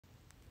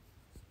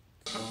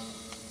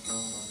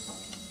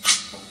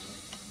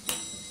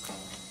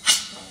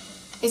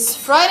It's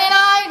Friday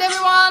night,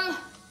 everyone!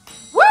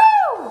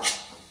 Woo!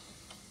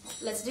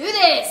 Let's do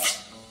this!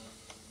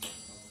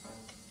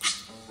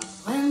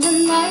 When the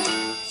night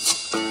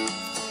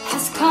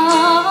has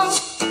come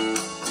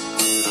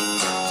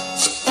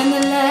and the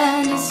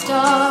land is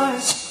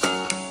dark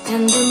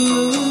and the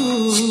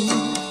moon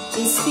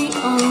is the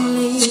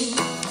only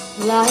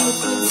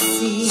light we'll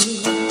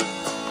see.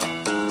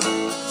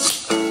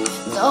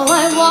 No,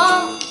 I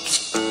won't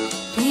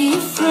be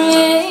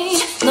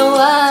afraid. No,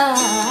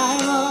 I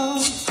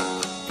won't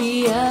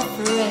be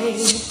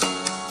afraid.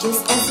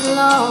 Just as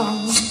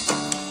long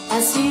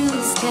as you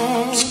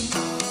stand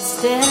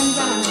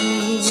by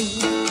me.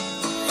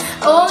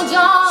 Oh,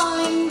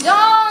 darling,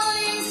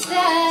 darling,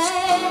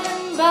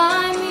 stand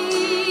by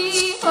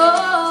me.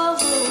 Oh,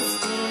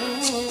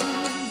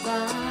 stand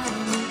by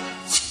me.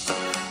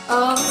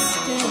 Oh,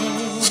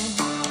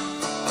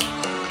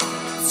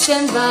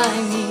 stand by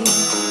me.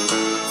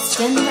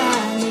 Stand by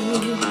me.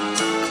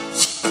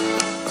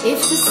 If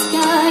the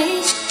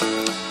sky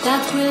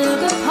that we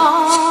look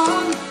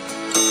upon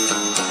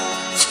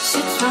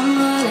should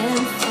tremble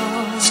and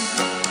fall,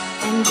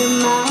 and the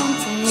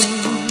mountains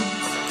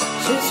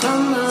should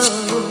tremble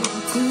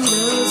to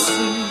the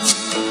sea,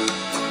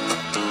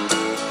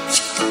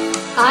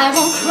 I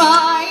won't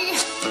cry,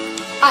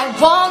 I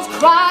won't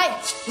cry,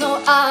 no,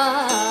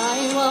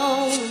 I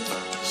won't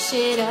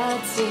shed a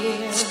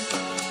tear,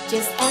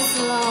 just as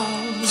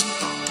long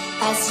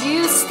as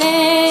you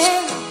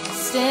stand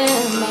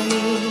by me.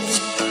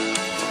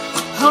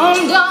 Oh,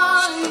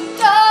 darling,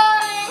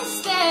 darling,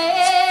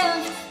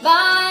 stand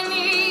by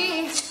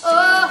me.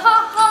 Oh,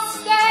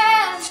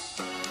 stand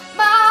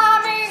by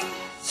me.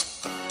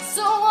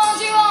 So won't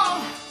you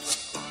all,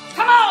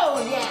 come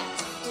on, yeah,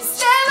 just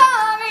stand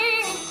by me.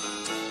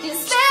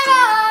 Just stand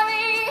by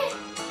me.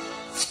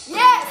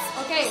 Yes,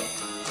 okay.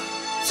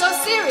 So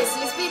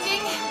seriously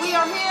speaking, we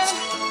are here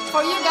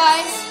for you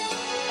guys,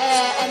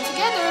 and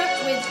together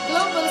with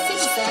Global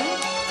Citizen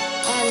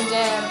and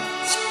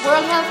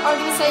World Health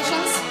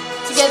Organizations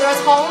together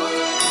at home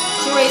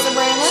to raise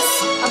awareness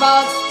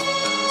about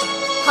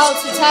how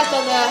to tackle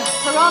the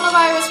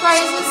coronavirus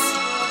crisis.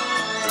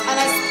 And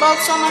I spoke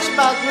so much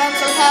about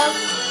mental health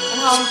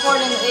and how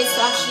important it is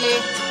to actually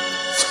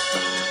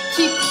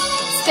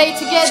stay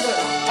together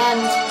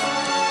and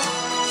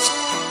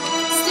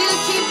still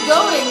keep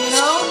going, you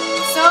know.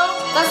 So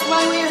that's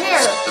why we're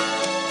here.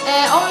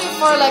 Only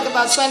for like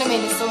about 20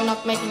 minutes, so we're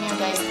not making you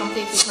guys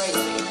completely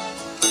crazy.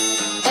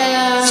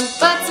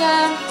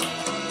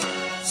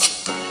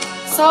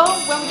 So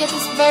when we get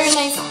this very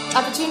nice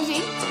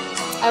opportunity,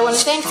 I want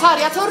to thank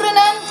Tarja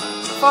Turrinen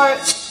for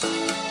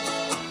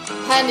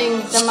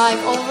handing the mic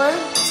over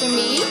to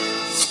me.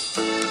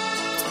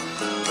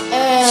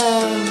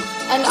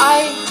 And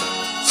I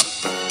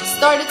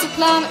started to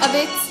plan a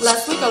bit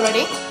last week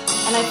already,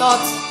 and I thought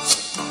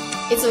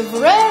it's a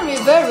very,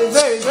 very,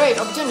 very great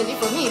opportunity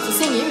for me to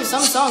sing you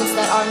some songs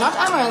that are not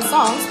Amaranth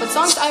songs, but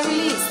songs I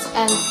released,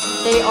 and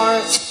they are,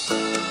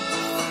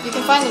 you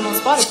can find them on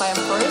Spotify,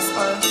 of course,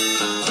 or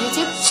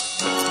YouTube.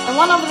 And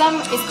one of them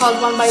is called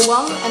One by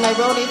One, and I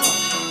wrote it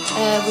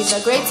with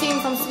a great team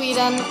from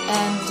Sweden,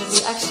 and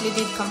we actually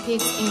did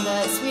compete in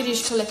the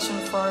Swedish election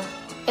for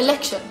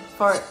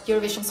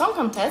Eurovision Song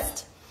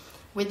Contest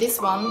with this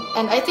one.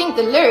 And I think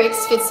the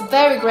lyrics fits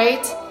very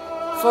great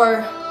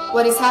for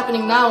what is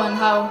happening now and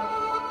how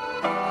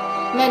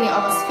many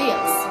of us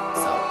feels.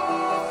 So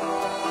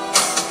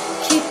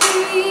keep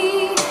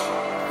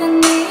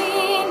breathing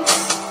in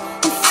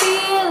and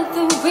feel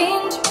the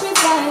wind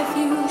revive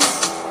you.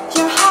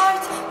 Your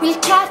heart will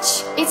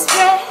catch its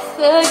breath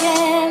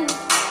again.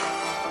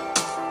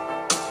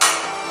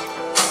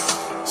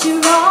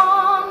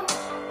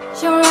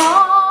 You're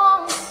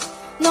on,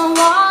 no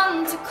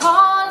one to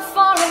call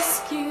for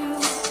rescue.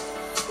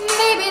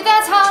 Maybe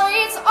that's how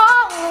it's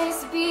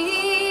always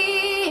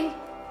been.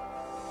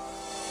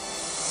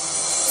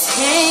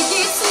 Take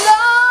it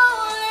slow,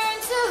 learn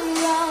to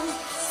run,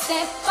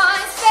 step by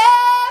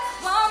step,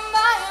 one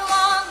by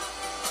one.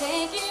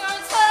 Take your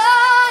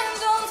time,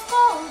 don't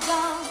fall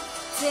down.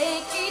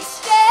 Take each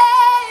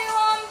day,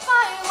 one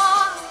by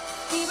one.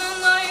 Even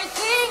though you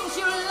think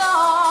you're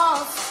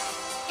lost,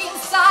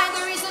 inside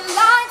there is a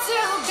light to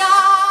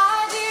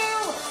guide you.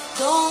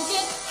 Don't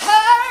get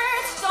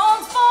hurt,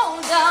 don't fall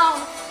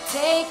down.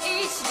 Take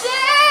each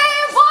day,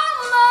 one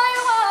by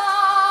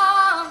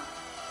one.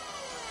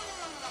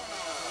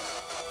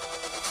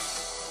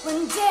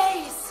 When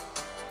days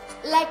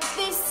like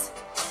this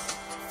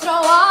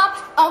throw up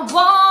a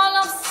wall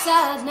of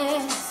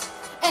sadness,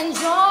 and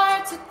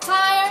you're too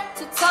tired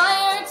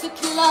to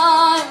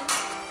climb,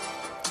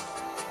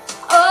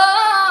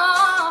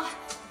 oh,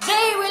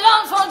 they will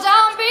all fall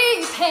down,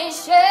 be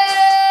patient.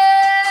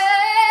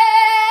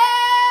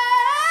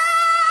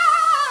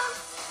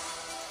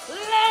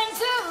 Learn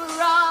to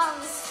run,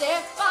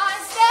 step by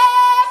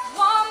step,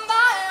 one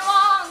by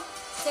one.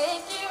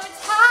 Take your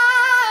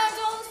time,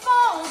 don't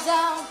fall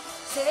down.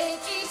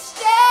 Take each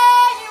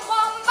day,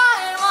 one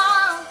by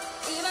one.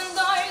 Even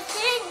though you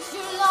think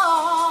you're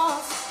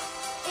lost,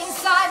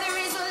 inside there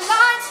is a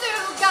light to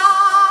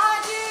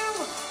guide you.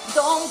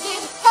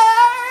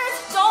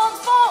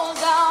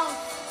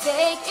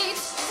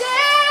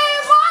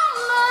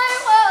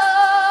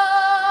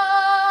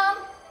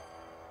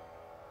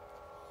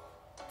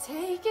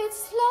 take it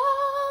slow,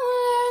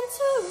 learn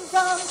to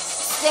run.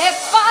 Step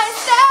by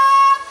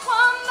step,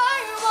 one by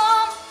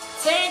one.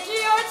 Take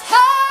your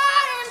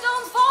time,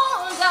 don't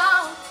fall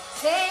down.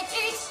 Take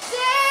each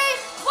day,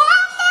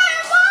 one by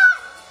one.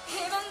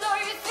 Even though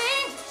you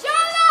think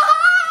you're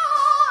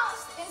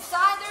lost,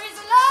 inside there is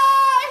a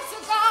light to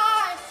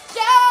guide.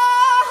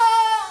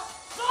 Yeah,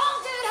 don't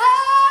get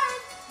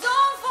hurt,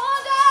 don't fall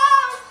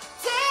down.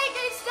 Take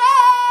each step,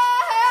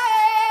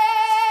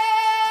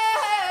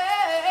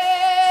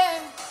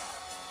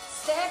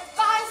 step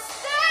by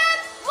step,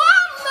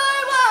 one by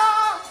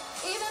one.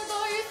 Even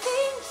though you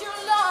think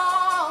you're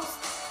lost,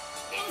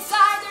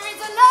 inside there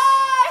is a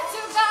light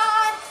to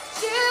guide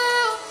you.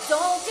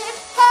 Don't get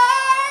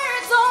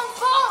hurt, don't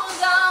fall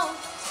down.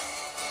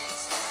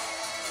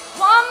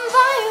 One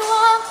by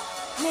one,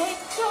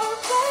 make your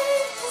way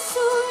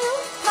so you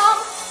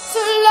come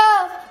to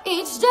love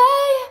each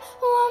day.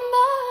 One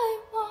by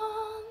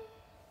one.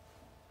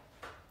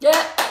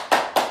 Yeah.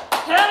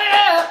 Hell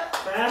yeah.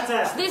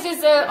 Fantastic. This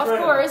is, of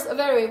course, a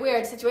very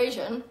weird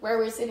situation where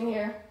we're sitting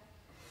here,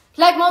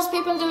 like most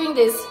people doing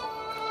this,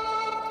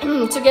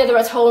 together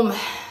at home.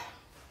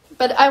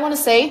 But I want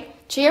to say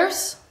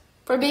cheers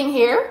for being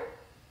here,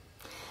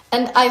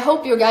 and I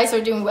hope you guys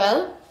are doing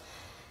well.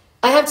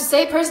 I have to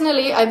say,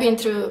 personally, I've been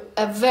through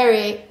a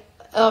very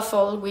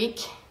awful week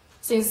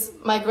since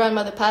my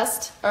grandmother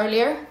passed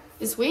earlier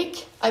this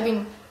week. I've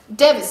been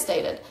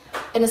devastated,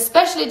 and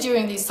especially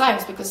during these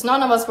times, because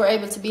none of us were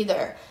able to be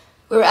there.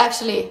 We were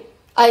actually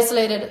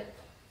isolated,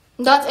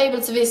 not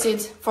able to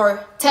visit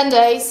for 10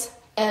 days,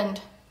 and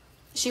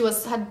she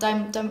had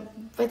dementia.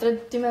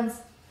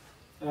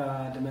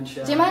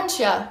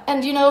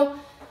 And you know,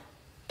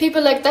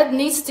 people like that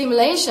need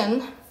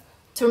stimulation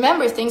to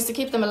remember things, to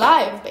keep them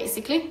alive,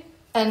 basically.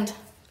 And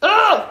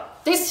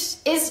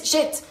this is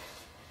shit.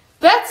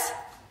 But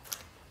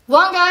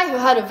one guy who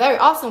had a very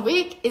awesome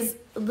week is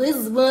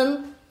this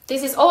one.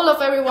 This is Olof,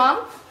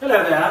 everyone.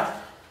 Hello there.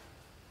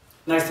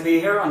 Nice to be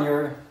here on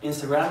your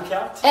Instagram,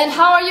 Kat. And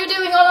how are you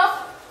doing,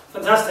 Olof?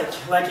 Fantastic.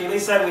 Like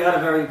Elize said, we had a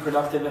very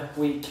productive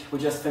week. We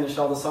just finished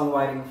all the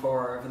songwriting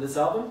for this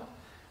album,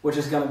 which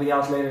is going to be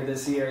out later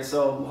this year.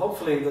 So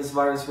hopefully this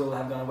virus will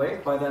have gone away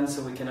by then,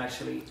 so we can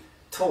actually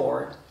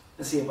tour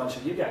and see a bunch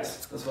of you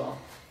guys as well.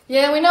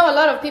 Yeah, we know a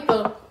lot of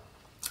people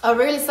are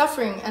really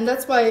suffering, and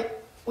that's why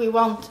we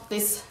want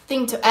this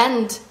thing to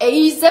end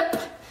ASAP.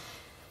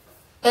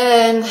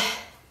 And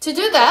to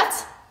do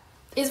that,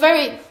 it's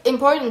very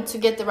important to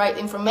get the right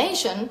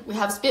information. We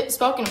have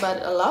spoken about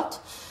it a lot.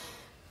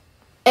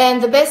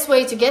 And the best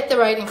way to get the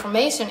right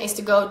information is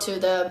to go to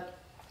the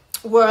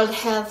World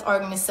Health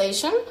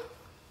Organization.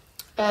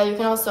 You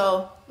can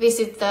also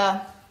visit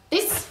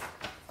this.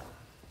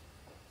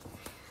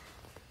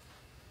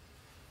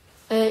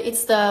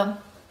 It's the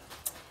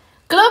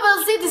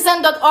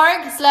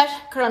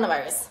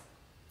globalcitizen.org/coronavirus.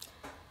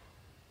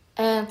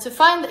 And to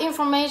find the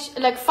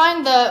information, like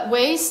find the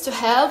ways to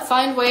help,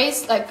 find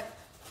ways like,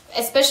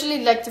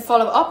 especially like to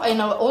follow up. I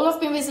know Olof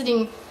been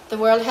visiting the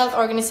World Health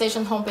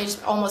Organization homepage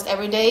almost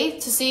every day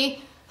to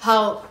see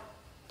how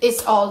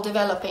it's all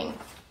developing.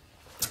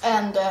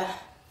 And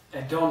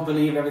I don't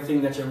believe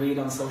everything that you read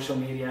on social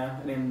media,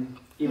 and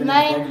even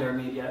in regular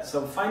media.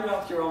 So find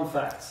out your own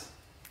facts.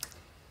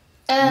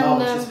 And,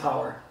 knowledge is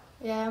power.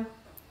 Yeah.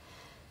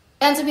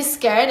 And to be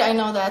scared, I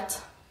know that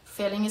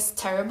feeling is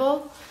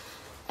terrible.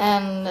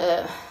 And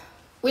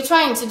we're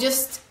trying to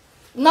just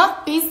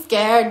not be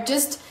scared.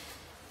 Just,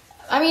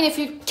 I mean, if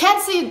you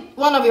can't see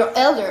one of your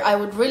elder, I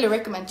would really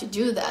recommend to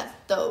do that,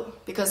 though.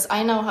 Because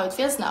I know how it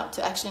feels now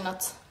to actually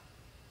not,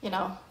 you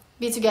know,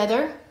 be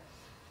together.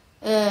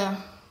 Well,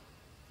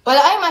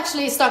 I'm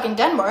actually stuck in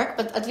Denmark,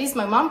 but at least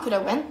my mom could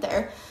have went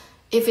there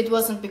if it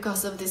wasn't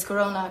because of this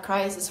corona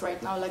crisis right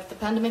now, like the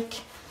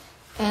pandemic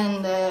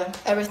and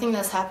everything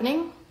that's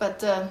happening.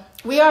 But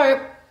we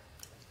are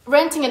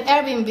renting an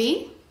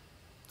Airbnb,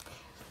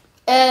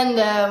 and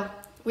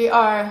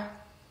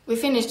we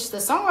finished the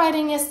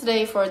songwriting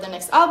yesterday for the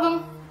next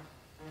album.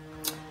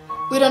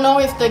 We don't know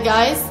if the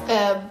guys,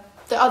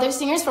 the other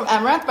singers from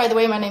Amaranthine, by the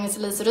way, my name is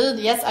Elize Ryd.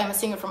 Yes, I'm a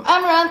singer from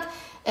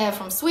Amaranthine,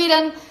 from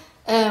Sweden.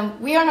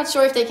 We are not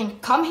sure if they can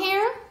come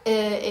here.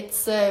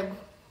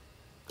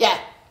 Yeah,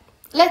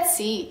 let's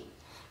see.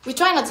 We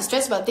try not to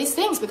stress about these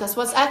things, because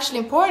what's actually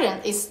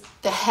important is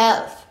the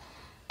health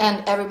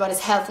and everybody's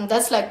health. And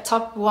that's like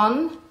top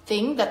one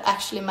thing that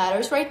actually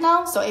matters right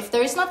now. So if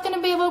there is not going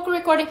to be a vocal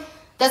recording,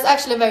 that's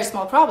actually a very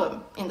small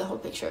problem in the whole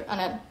picture.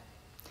 And I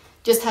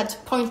just had to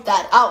point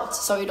that out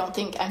so you don't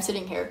think I'm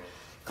sitting here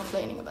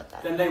complaining about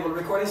that. Then they will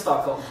record in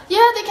Stockholm.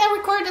 Yeah, they can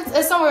record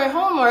it somewhere at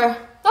home or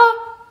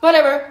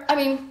whatever. I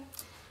mean,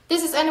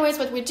 this is anyways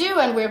what we do,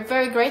 and we're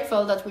very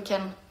grateful that we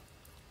can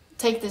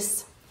take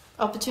this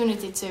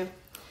opportunity to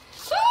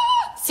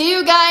see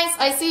you guys.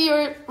 I see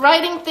you're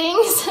writing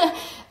things.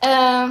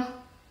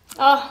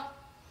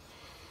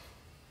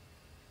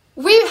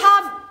 We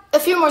have a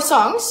few more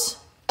songs.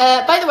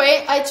 By the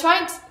way, I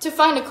tried to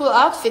find a cool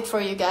outfit for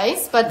you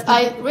guys, but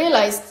I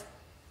realized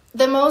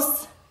the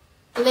most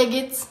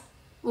legit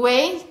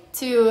way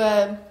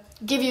to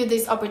give you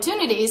this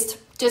opportunity is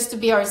just to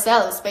be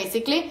ourselves,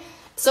 basically.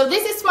 So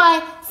this is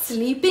my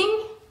sleeping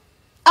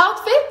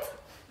outfit.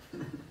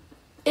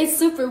 It's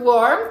super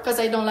warm because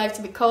I don't like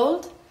to be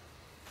cold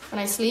when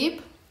I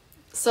sleep.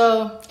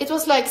 So it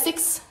was like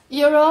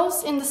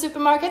 €6 in the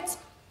supermarket.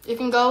 You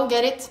can go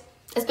get it,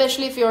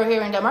 especially if you're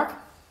here in Denmark.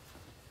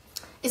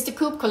 It's the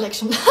Coop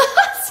collection.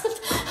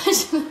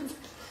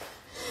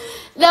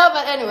 No,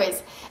 but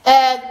anyways,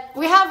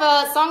 we have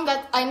a song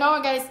that I know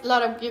guys, a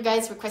lot of you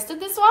guys requested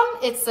this one.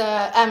 It's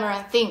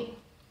Amaranthine.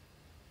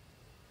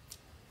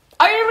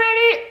 Are you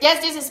ready?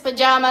 Yes, this is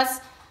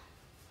pajamas.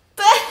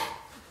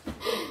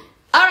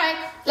 Alright,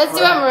 let's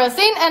do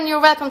Amaranthine and you're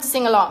welcome to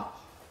sing along.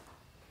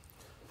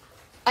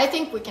 I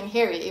think we can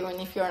hear you even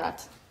if you're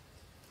not.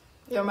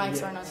 Your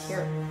mics are not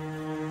here.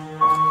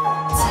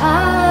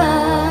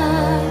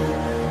 Time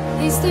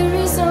is the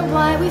reason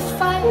why we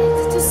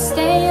fight to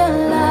stay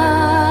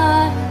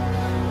alive.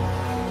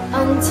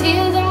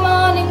 Until the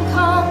morning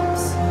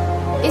comes,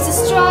 it's a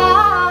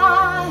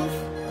strife.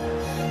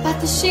 But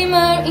the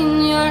shimmer in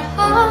your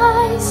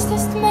eyes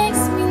just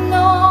makes me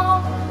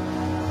know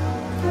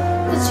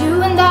that you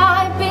and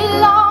I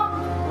belong,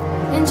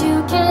 and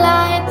you can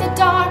light the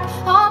dark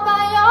all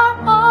by your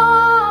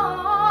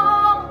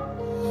own.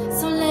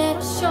 So let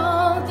us show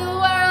the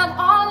world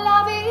our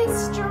love is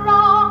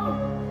strong.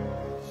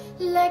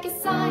 Like a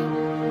sign,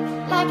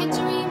 like a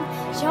dream,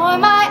 you're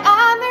my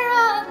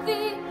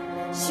Amaranthine.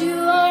 You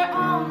are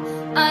all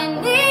I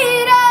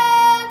need,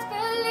 and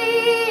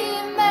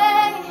believe me,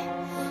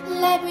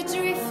 like we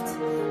drift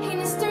in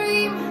a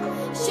stream,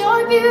 your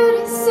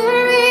beauty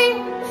serene,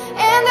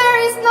 and there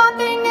is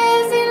nothing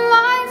else in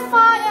life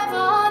I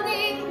ever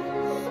need.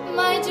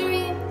 My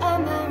dream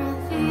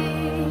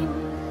Amaranthine.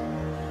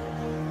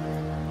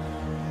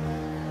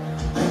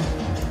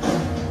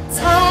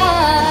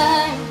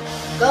 Time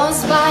goes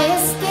by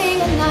as day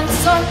and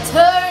nights are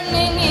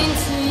turning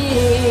into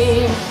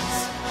years,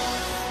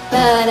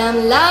 but I'm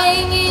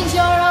lying in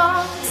your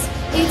arms.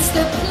 It's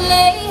the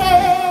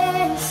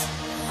place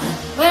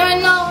where I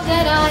know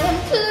that I am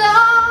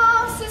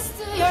closest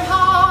to your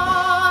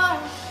heart.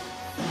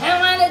 And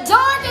when the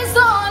dark is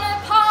torn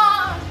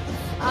apart,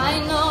 I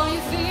know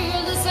you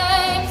feel the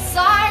same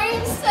side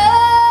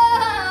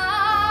inside.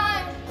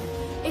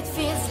 It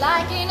feels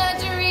like in a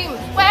dream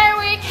where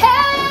we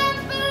can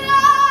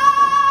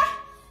fly.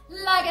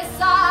 Like a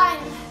sign,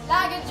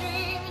 like a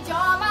dream,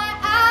 you're my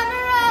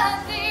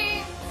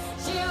Amaranthine.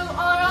 You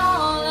are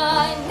all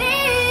I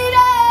need,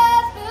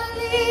 and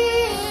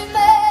believe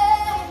me,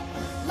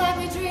 like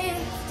we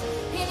drift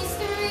in a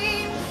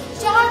stream,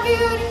 your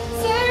beauty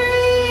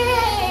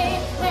serene.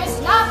 There's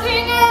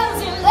nothing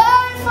else in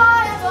life I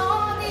ever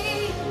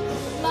need.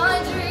 My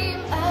dream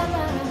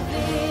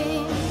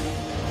Amaranthine.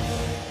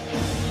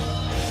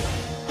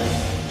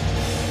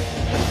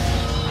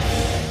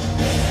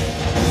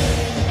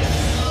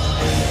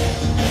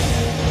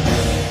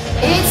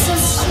 It's a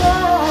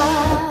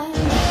sign,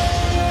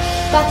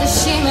 but the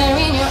shimmer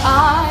in your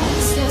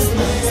eyes just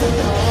makes me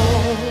know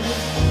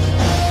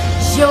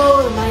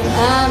you're my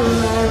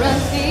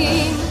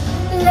Amaranthine.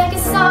 Like a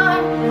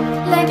sign,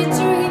 like a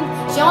dream,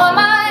 you're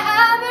my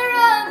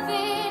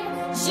Amaranthine.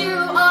 You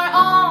are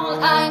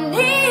all I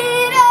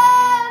need,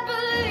 and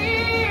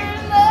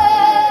believe me.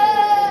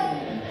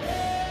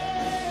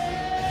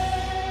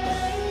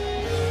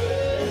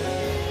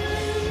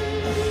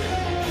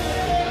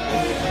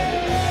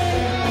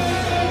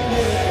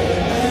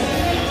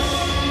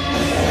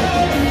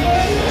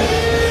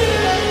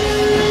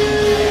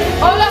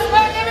 Olof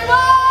Mörck,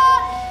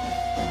 everyone!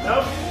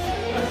 Nope.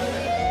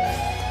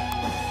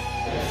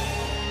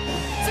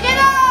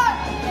 Together!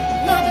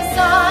 Like a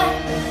sign,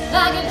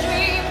 like a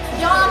dream,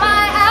 you're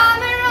my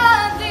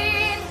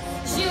Amaranthine.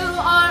 You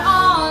are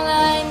all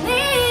I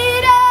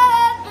need,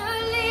 and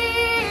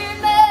believe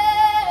me.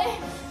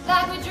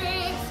 Like we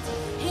drift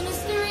in a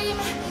stream,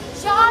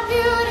 your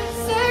beauty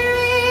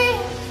serene,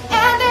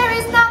 and there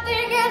is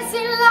nothing else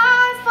in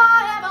life I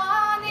ever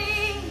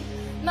need.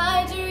 My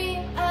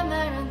dream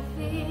Amaranthine.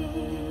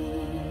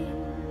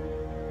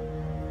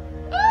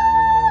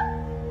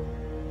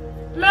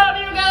 Love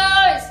you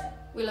guys!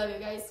 We love you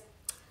guys.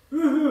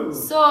 Woohoo!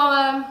 So,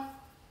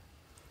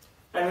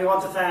 And we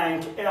want to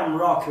thank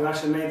M-Rock, who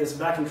actually made this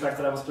backing track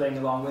that I was playing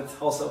along with.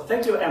 Also,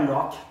 thank you,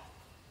 M-Rock.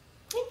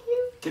 thank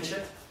you. Good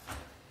shit.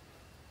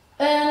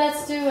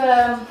 Let's do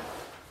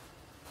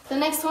the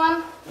next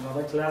one.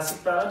 Another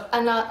classic ballad.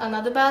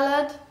 Another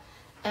ballad,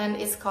 and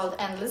it's called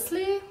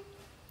Endlessly,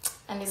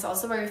 and it's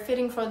also very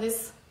fitting for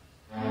this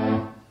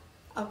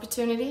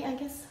opportunity, I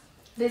guess,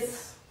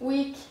 this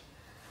week.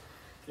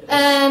 Yes.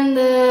 And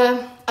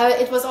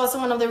it was also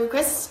one of the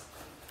requests,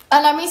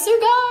 and I miss you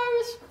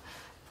guys.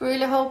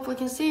 Really hope we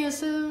can see you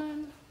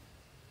soon.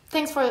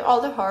 Thanks for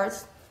all the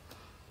hearts.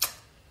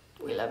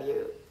 We love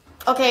you.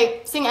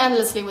 Okay, sing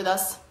Endlessly with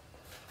us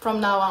from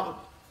now on,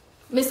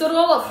 Mr.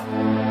 Olof.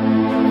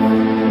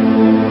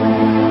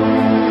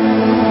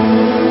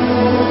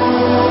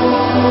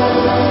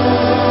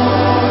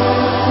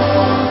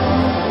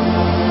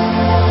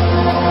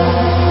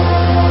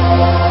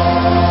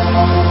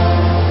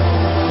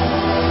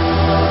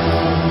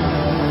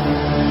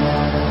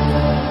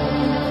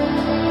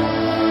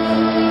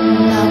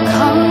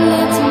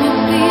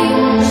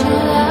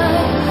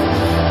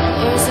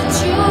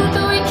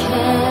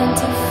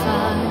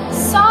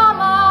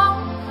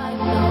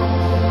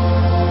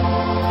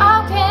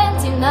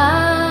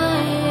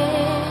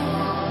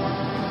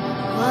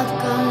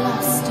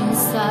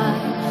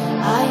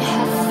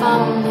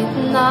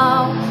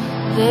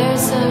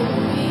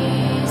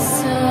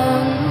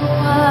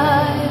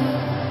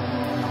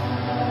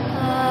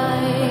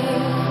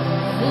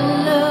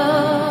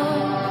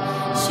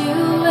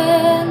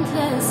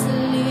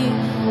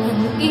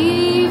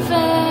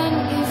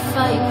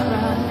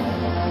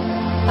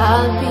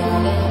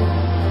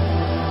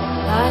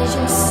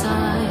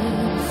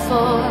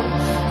 for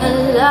a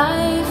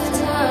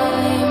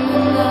lifetime,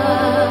 and I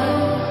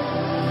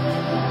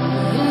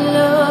will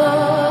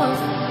love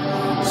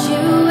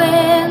you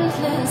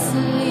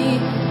endlessly,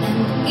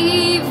 and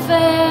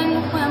even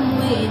when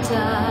we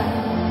die,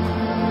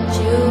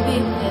 you'll be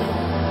there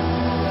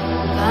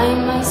by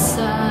my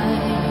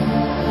side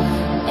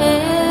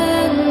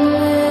endlessly.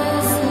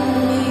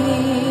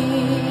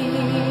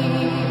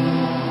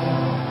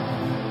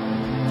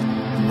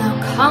 Now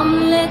come,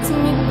 let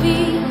me be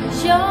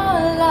your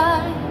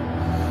light.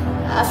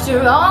 After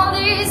all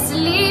these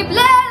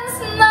sleepless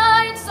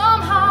nights,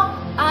 somehow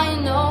I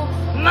know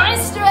my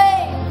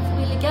strength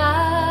will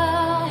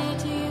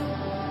guide you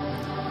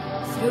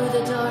through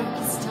the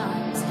darkest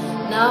times.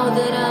 Now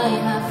that I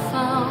have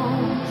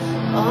found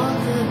all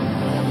the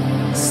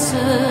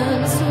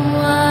reasons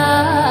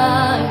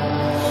why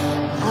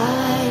I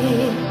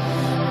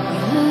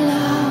will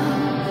love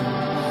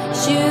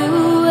you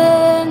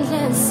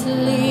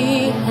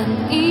endlessly, and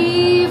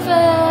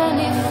even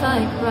if I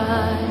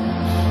cry,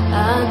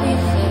 I'll be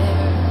there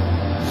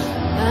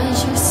by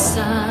your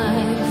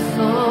side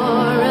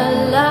for a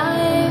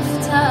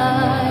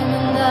lifetime,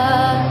 and I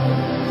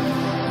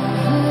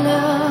will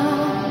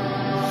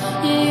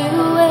love you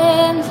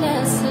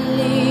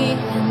endlessly,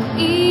 and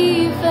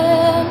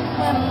even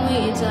when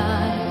we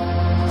die,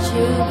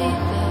 you'll be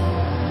there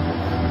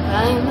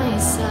by my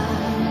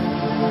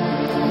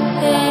side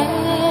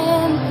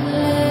endlessly.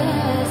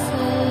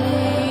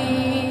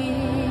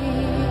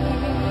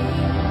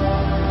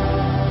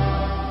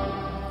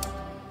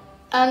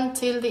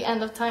 Until the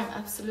end of time,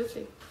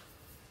 absolutely.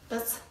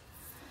 That's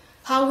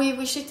how we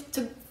wish it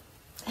to,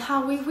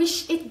 how we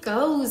wish it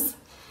goes.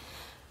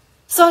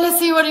 So let's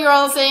see what you're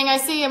all saying. I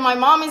see my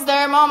mom is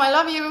there. Mom, I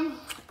love you.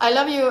 I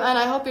love you, and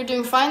I hope you're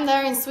doing fine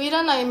there in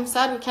Sweden. I'm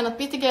sad we cannot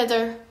be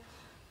together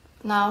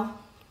now,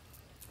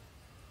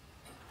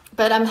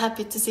 but I'm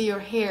happy to see you're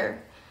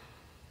here.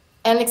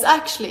 And it's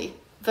actually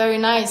very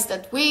nice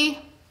that we,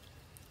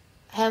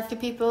 healthy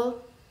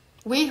people,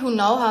 we who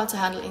know how to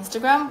handle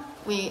Instagram,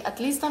 we at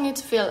least don't need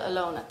to feel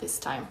alone at this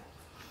time.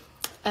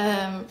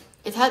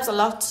 It helps a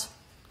lot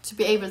to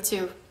be able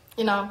to,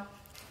 you know,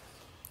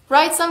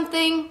 write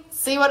something,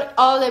 see what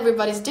all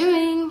everybody's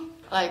doing,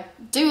 like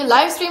do a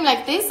live stream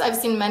like this. I've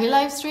seen many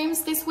live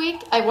streams this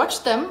week. I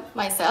watched them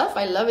myself.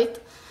 I love it.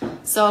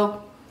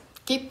 So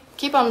keep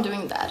on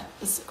doing that.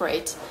 It's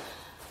great.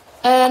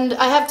 And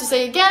I have to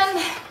say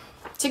again,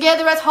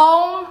 Together at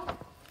Home,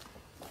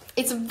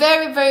 it's a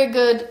very, very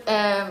good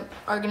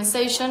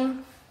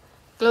organization.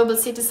 Global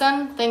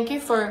Citizen, thank you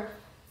for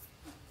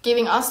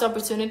giving us the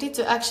opportunity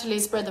to actually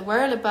spread the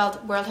word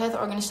about World Health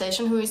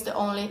Organization, who is the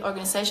only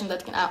organization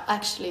that can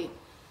actually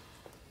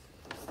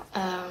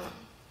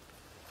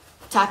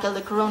tackle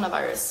the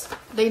coronavirus.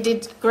 They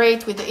did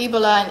great with the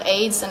Ebola and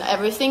AIDS and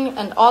everything,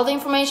 and all the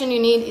information you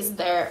need is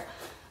there.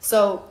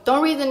 So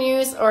don't read the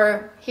news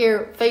or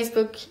hear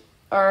Facebook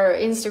or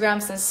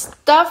Instagrams and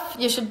stuff.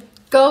 You should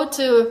go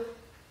to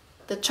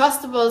the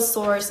trustable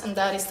source, and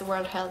that is the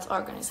World Health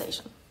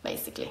Organization,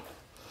 basically.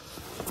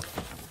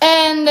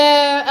 And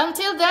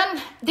until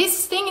then,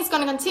 this thing is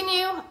going to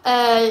continue.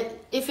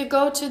 If you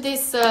go to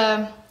this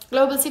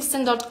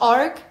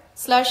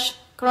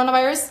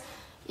globalcitizen.org/coronavirus,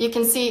 you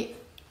can see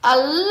a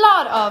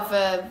lot of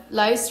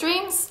live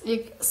streams.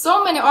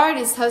 So many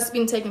artists has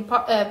been taking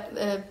part of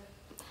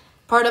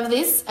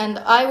this, and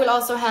I will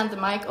also hand the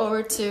mic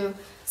over to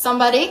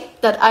somebody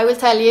that I will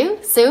tell you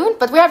soon.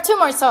 But we have 2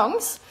 more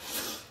songs,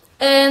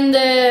 and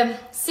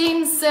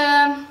since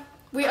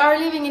we are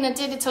living in a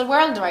digital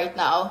world right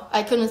now,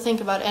 I couldn't think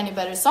about any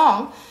better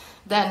song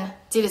than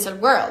Digital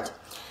World.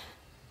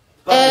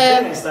 But the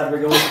thing is that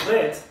we're going to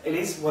play it.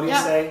 Elise, what do you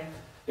say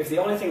if the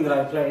only thing that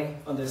I play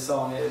on this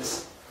song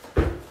is...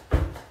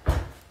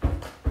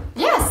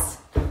 Yes!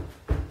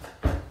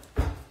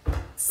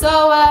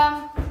 So,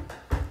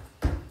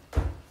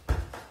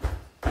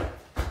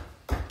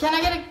 can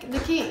I get the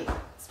key?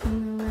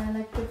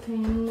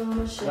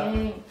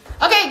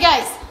 Okay,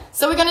 guys,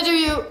 so we're gonna do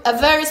you a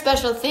very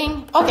special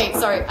thing. Okay,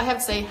 sorry, I have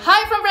to say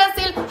hi from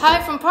Brazil,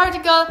 hi from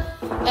Portugal.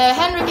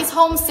 Henrik is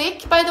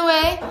homesick, by the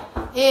way.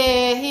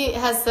 He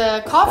has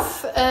a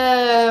cough,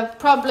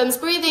 problems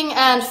breathing,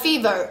 and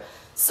fever.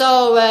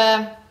 So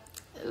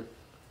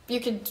you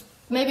could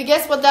maybe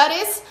guess what that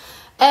is.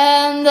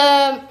 And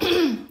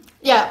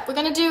yeah, we're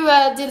gonna do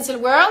Digital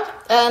World.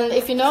 And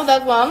if you know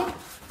that one,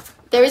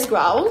 there is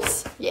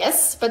growls,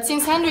 yes. But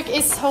since Henrik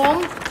is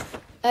home,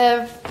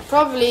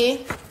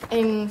 probably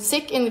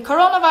sick in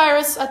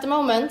coronavirus at the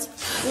moment,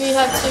 we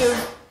have to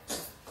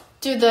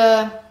do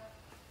the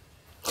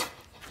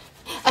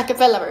a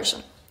cappella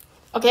version,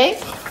 okay?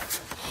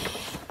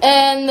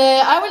 And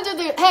I will do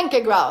the Henke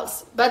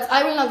growls, but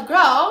I will not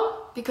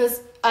growl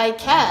because I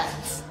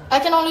can't. I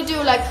can only do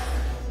like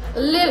a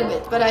little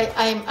bit, but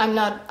I'm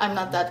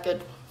not that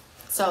good.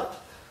 So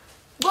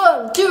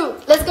 1, 2,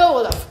 let's go,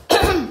 Olof.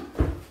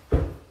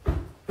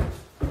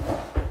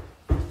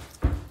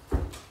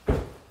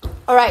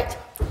 All right.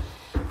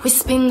 We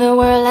spin the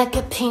world like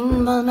a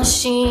pinball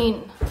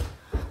machine.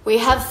 We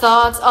have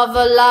thoughts of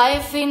a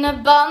life in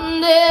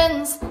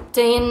abundance.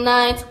 Day and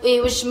night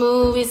we wish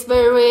movies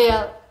were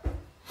real,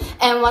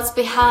 and what's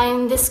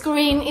behind the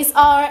screen is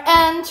our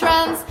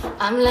entrance.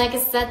 I'm like a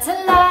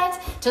satellite,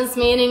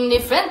 transmitting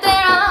different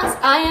eras.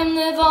 I am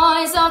the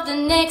voice of the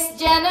next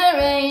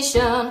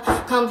generation,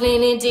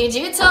 completely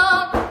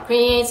digital,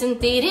 create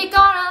synthetic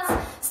auras.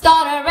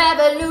 Start a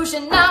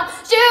revolution now.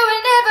 You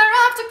will never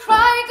have to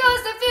cry,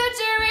 cause the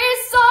future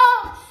is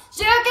on.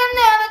 You can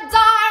never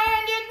die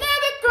and you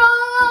never grow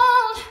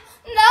old.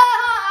 No,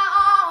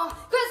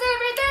 cause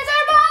everything's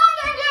around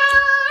you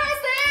is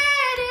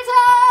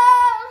digital.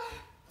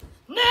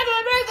 Never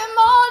break the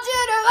mold,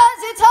 you do as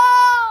you're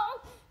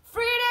told.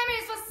 Freedom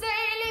is for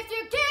sale if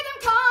you give them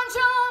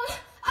control.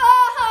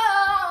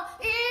 Oh,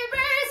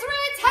 Elize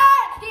Ryd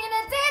in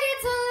a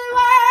digital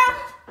world.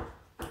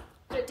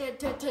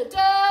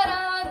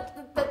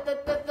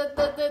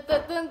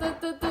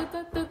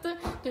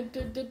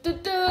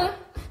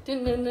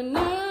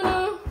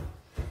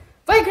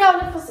 Vad är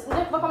growlen på...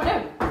 Vad kommer nu?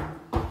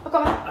 Vad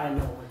kommer nu? I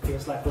know, it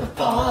feels like we're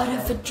part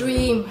of a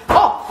dream.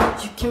 Oh,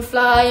 you can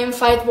fly and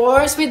fight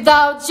wars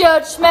without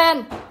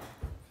judgment.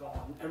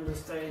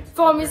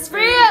 Form is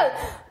real,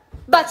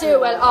 but you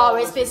will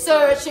always be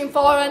searching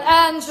for an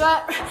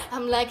android.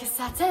 I'm like a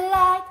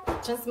satellite,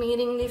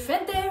 transmitting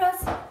different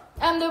eras.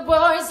 I'm the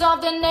voice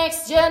of the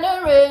next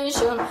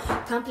generation,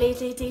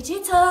 completely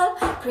digital,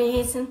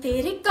 create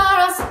synthetic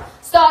auras.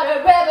 Start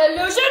a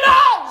revolution,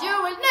 oh! You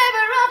will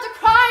never have to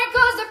cry,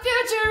 cause the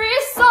future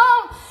is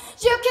on.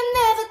 You can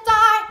never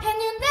die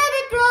and you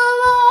never grow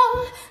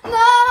old.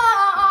 No,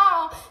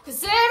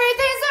 cause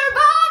everything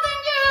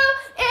surrounding you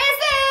is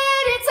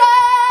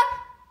digital.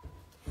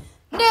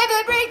 Never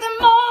break the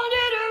mold,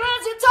 you do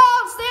as you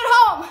told. Stay at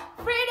home,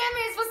 freedom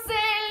is for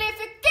sale if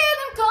you give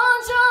them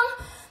control.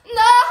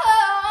 No,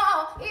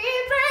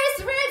 Elize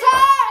Ryd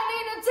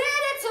in a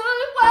digital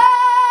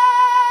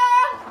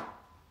world.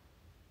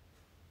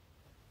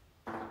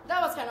 That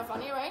was kind of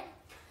funny, right?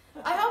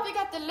 I hope you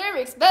got the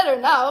lyrics better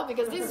now,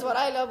 because this is what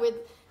I love with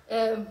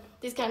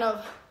this kind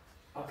of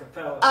a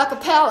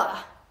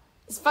cappella.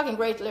 It's fucking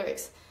great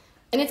lyrics.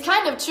 And it's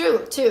kind of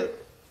true, too.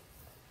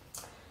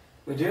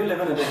 We do live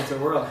in a digital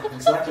world,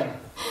 exactly.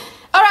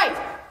 Alright!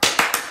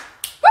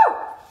 Woo!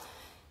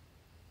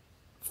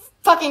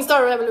 Fucking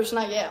start a revolution,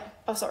 yeah.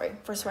 Oh, sorry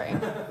for swearing.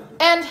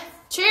 And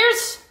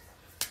cheers!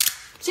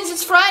 Since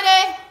it's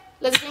Friday,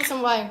 let's drink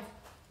some wine.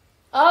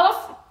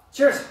 Olof?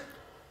 Cheers!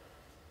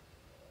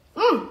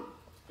 Mmm!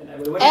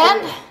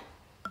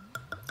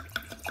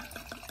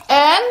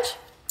 And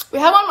we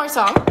have one more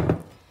song,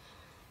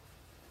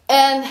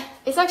 and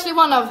it's actually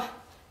one of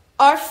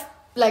our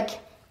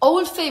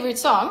old favorite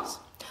songs.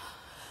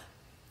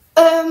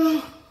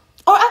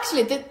 Or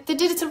actually, the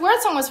Digital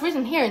World song was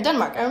written here in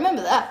Denmark. I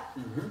remember that.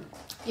 Mm-hmm.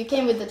 You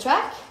came with the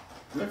track,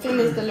 you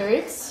finished the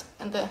lyrics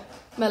and the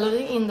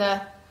melody in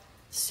the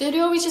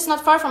studio, which is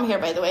not far from here,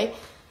 by the way.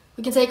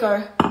 We can take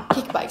our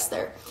kick bikes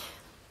there.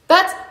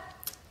 But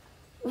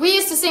we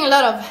used to sing a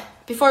lot of,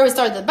 before we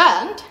started the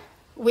band,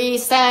 we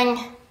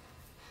sang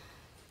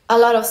a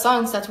lot of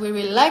songs that we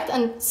really liked,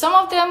 and some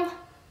of them,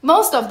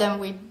 most of them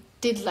we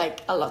did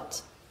like a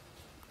lot.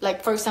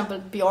 Like, for example,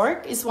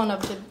 Björk is one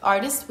of the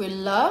artists we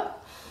love.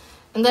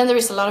 And then there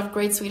is a lot of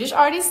great Swedish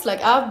artists,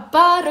 like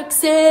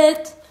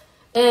Amaranthine.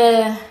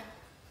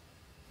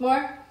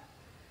 More?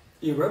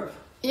 Europe.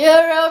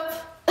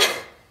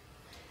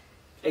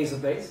 Ace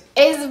of Base.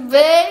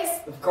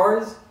 Of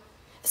course.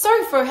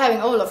 Sorry for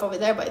having Olof over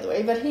there, by the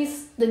way, but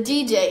he's the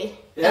DJ.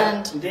 Yeah,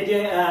 and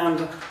DJ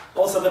and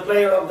also the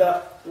player of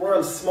the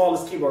world's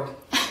smallest keyboard.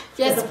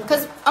 Yes,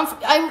 because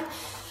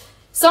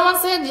someone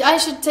said I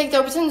should take the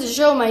opportunity to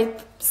show my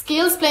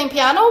skills playing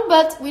piano,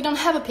 but we don't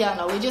have a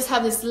piano. We just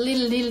have this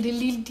little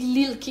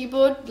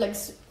keyboard. Like,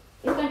 is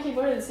that a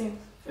keyboard or the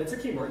It's a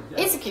keyboard. Yeah.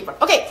 It's a keyboard.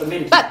 Okay,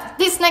 but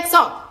this next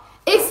song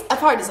is a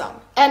party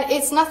song, and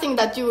it's nothing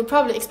that you would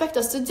probably expect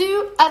us to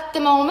do at the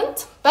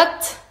moment.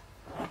 But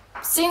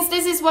since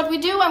this is what we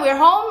do when we're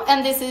home,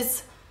 and this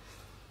is,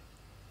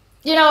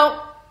 you know,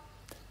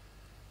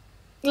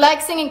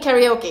 like singing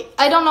karaoke.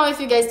 I don't know if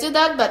you guys do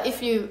that, but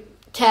if you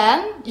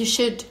can, you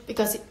should,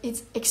 because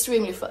it's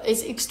extremely fun.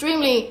 It's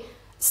extremely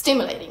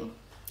stimulating.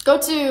 Go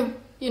to,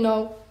 you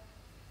know,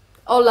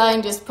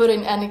 online, just put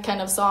in any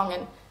kind of song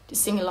and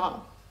just sing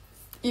along.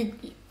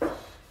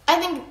 I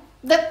think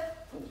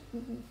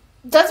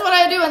that's what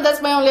I do, and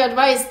that's my only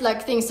advice,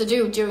 like things to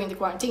do during the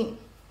quarantine.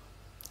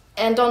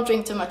 And don't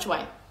drink too much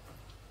wine.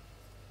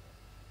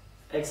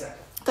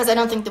 Exactly. Because I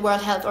don't think the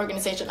World Health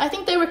Organization, I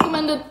think they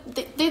recommended,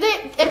 did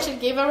they actually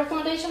give a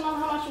recommendation on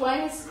how much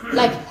wine is,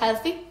 like,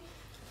 healthy?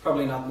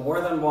 Probably not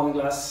more than 1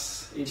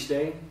 glass each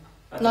day.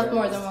 Not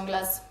more than 1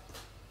 glass.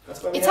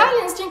 That's what we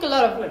Italians drink a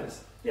lot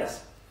of...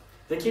 Yes.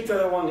 They keep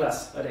to 1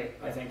 glass a day,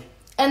 I think.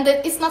 And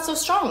it's not so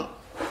strong,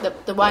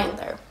 the wine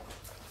there.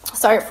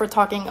 Sorry for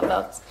talking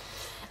about...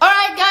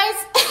 Alright,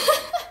 guys!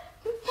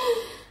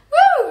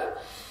 Woo!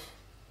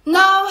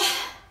 Now,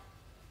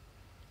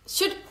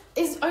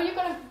 are you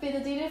gonna be the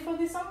DJ for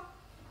this song?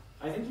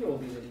 I think you will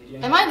be the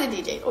DJ. Am I the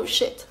DJ? Oh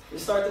shit. You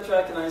start the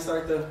track and I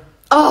start the...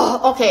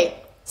 Oh, okay.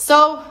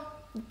 So,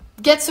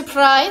 get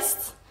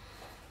surprised,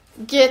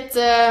 get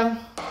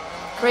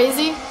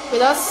crazy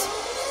with us.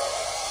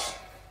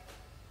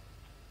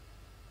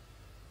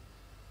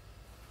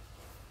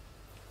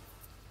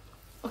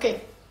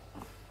 Okay,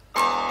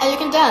 and you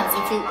can dance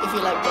if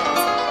you like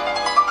dancing.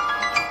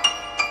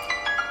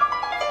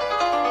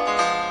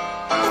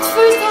 At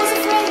first I was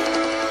afraid,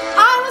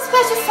 I was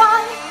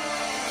petrified,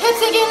 kept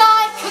thinking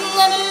I could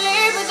never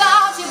live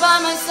without you by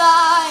my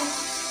side.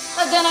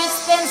 But then I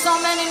spent so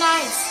many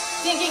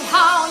nights thinking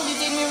how you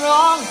did me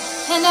wrong,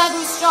 and I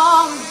grew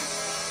strong,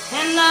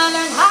 and I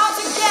learned how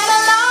to get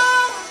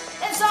along,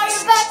 and saw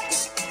you back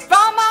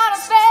from outer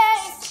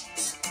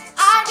space.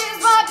 I just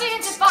walked in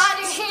to find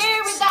you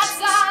here with that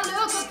sad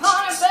look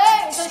upon your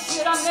face. I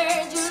should have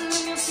made you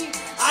leave.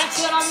 I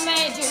should have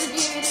made you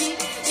give it me.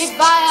 If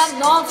I had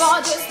known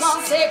for just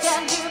 1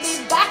 second you'd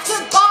be back to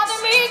bother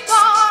me.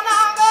 Gone,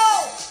 I'll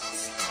go.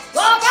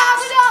 Walk out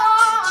the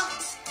door.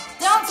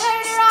 Don't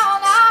turn around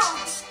now,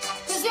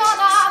 'cause you're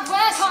not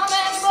welcome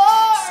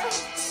anymore.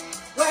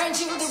 Weren't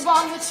you the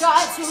one who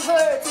tried to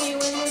hurt me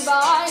when you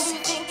by? Do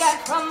you think I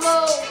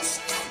crumbled?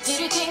 Did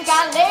you think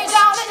I lay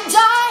down and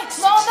die?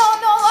 No, no,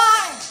 no,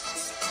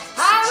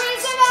 I will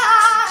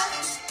survive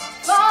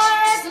for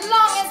as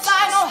long as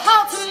I know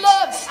how to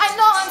love. I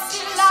know I'm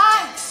still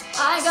alive.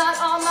 I got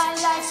all my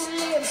life to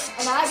live,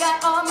 and I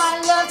got all my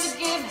love to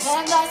give,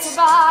 and I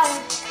survive.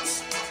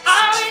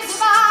 I will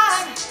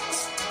survive.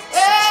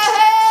 Hey,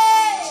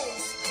 hey.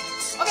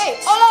 Okay,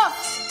 Olof,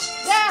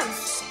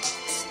 dance.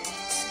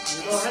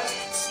 You go ahead.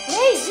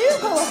 Hey, you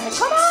go ahead.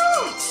 Come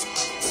on.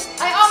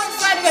 I always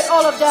try to get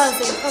Olof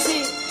dancing, because he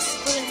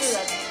couldn't do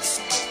that.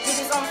 With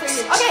his own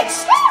freedom. Okay,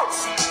 woo!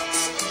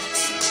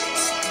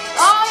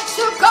 I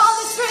took all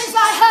the strings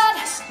I had,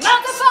 not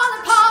to fall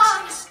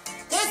apart.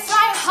 It's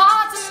trying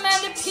hard to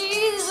mend the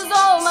pieces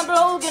of my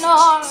broken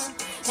heart.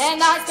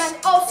 And I spent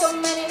oh so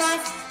many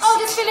nights,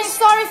 just feeling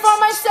sorry for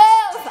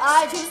myself.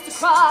 I used to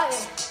cry,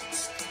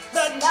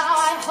 but now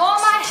I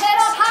hold my head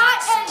up high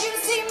and you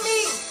see me,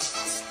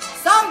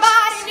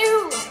 somebody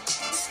new.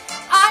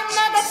 I'm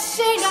not that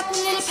chained up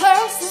little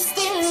person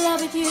still in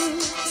love with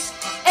you.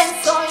 And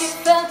so you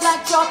felt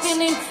like dropping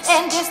in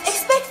and just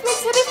expect me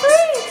to be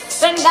free.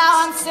 But now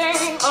I'm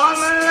serving all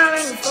my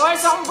loving for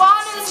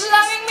someone who's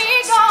loving me.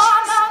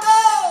 Gone, I'll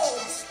go.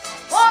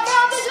 Walk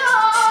out the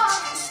door.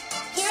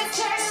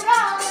 Just turn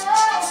around,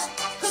 love,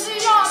 'cause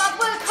you're not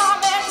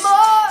welcome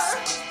anymore.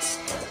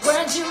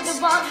 Weren't you the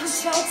one who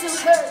tried to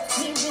hurt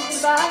me with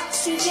goodbye?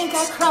 Do you think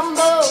I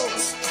crumble?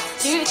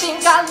 Do you think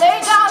I lay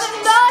down and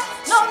die?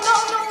 No, no,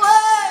 no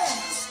way.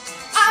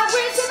 I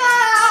will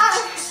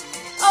survive.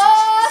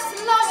 Oh, as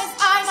long as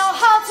I know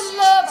how to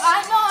love, I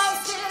know I'm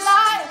still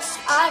alive.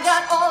 I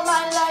got all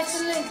my life to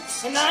live,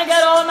 and I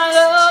got all my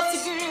love to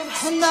give,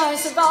 and I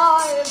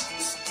survive.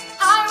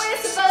 I will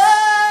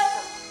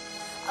survive.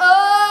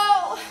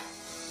 Oh,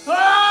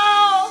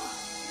 oh,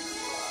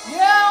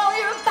 yeah,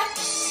 you're back.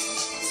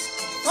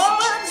 Oh,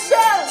 I'm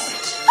dead.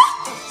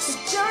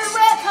 You're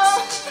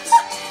welcome.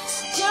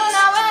 You're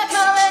not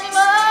welcome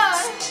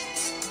anymore.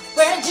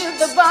 Weren't you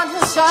the one who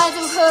tried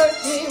to hurt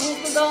me with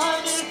the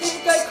gun? Do you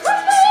think I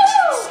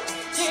crumble?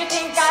 Do you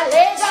think I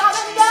lay down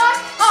and die?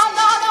 Oh,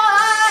 no, no,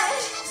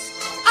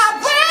 I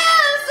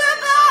will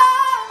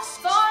survive.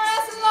 For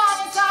as long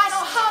as I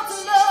know how to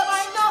love,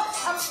 I know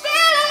I'm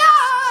still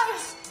alive.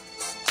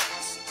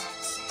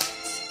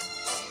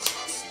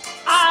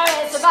 I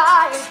will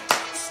survive.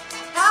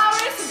 I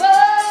will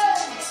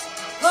survive.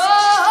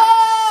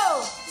 Oh.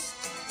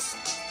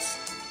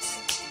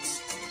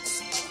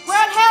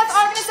 World Health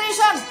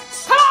Organization,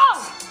 come on!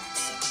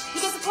 You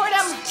can support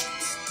them.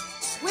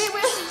 We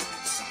will.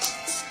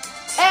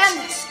 And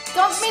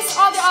don't miss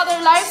all the other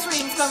live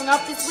streams coming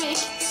up this week.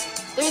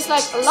 There's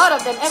like a lot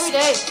of them every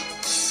day.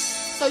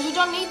 So you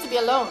don't need to be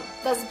alone.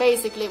 That's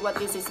basically what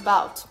this is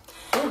about.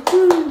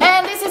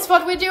 And this is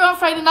what we do on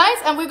Friday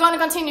nights, and we're going to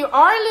continue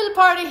our little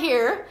party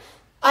here.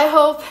 I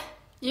hope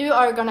you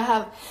are going to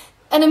have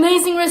an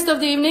amazing rest of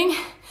the evening.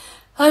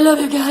 I love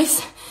you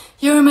guys.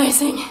 You're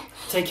amazing.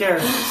 Take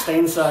care. Stay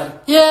inside.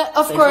 Yeah,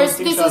 of Stay course. close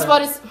to This each is other.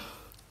 what is.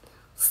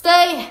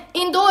 Stay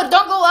indoor.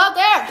 Don't go out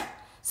there.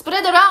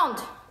 Spread around.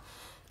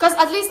 Because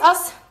at least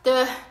us,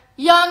 the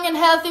young and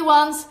healthy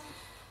ones,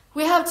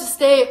 we have to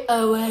stay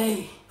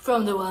away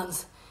from the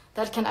ones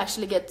that can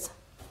actually get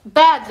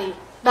badly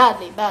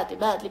affected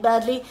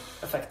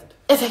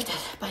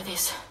by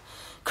this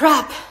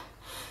crap.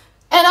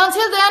 And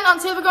until then,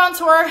 until we go on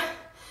tour,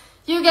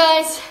 you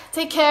guys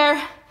take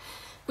care.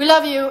 We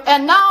love you.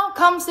 And now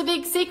comes the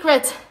big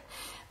secret.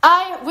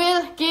 I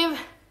will give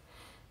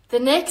the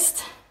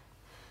next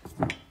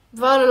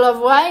bottle of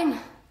wine.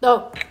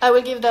 No, I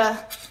will give the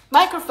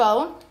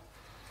microphone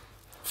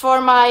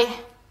for my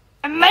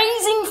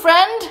amazing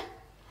friend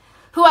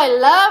who I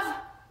love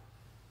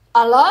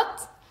a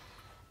lot.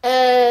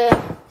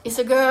 Is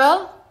a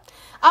girl.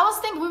 I was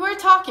thinking, we were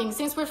talking,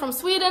 since we're from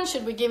Sweden,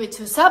 should we give it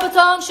to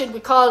Sabaton? Should we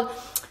call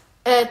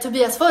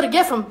Tobias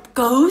Forge from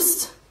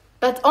Ghost?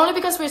 But only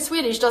because we're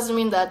Swedish doesn't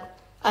mean that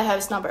I have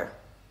his number.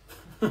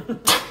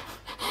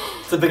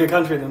 It's a bigger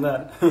country than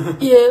that.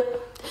 Yeah.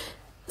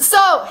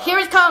 So, here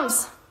it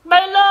comes.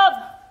 My love!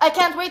 I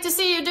can't wait to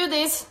see you do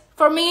this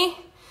for me.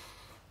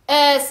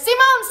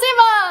 Simon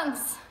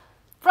Simmons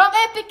from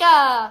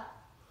Epica.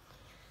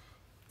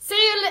 See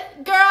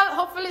you, girl,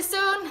 hopefully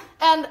soon.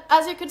 And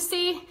as you could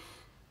see,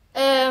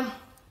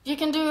 you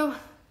can do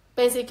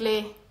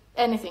basically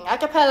anything. A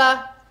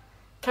cappella,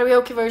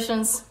 karaoke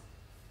versions.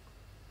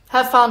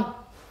 Have fun.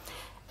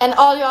 And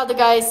all you other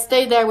guys,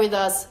 stay there with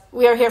us.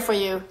 We are here for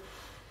you.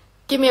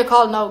 Give me a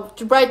call now,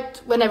 to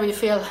write whenever you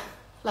feel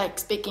like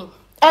speaking.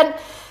 And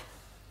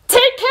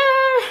take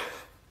care!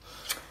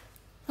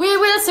 We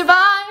will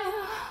survive!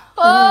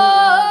 Oh!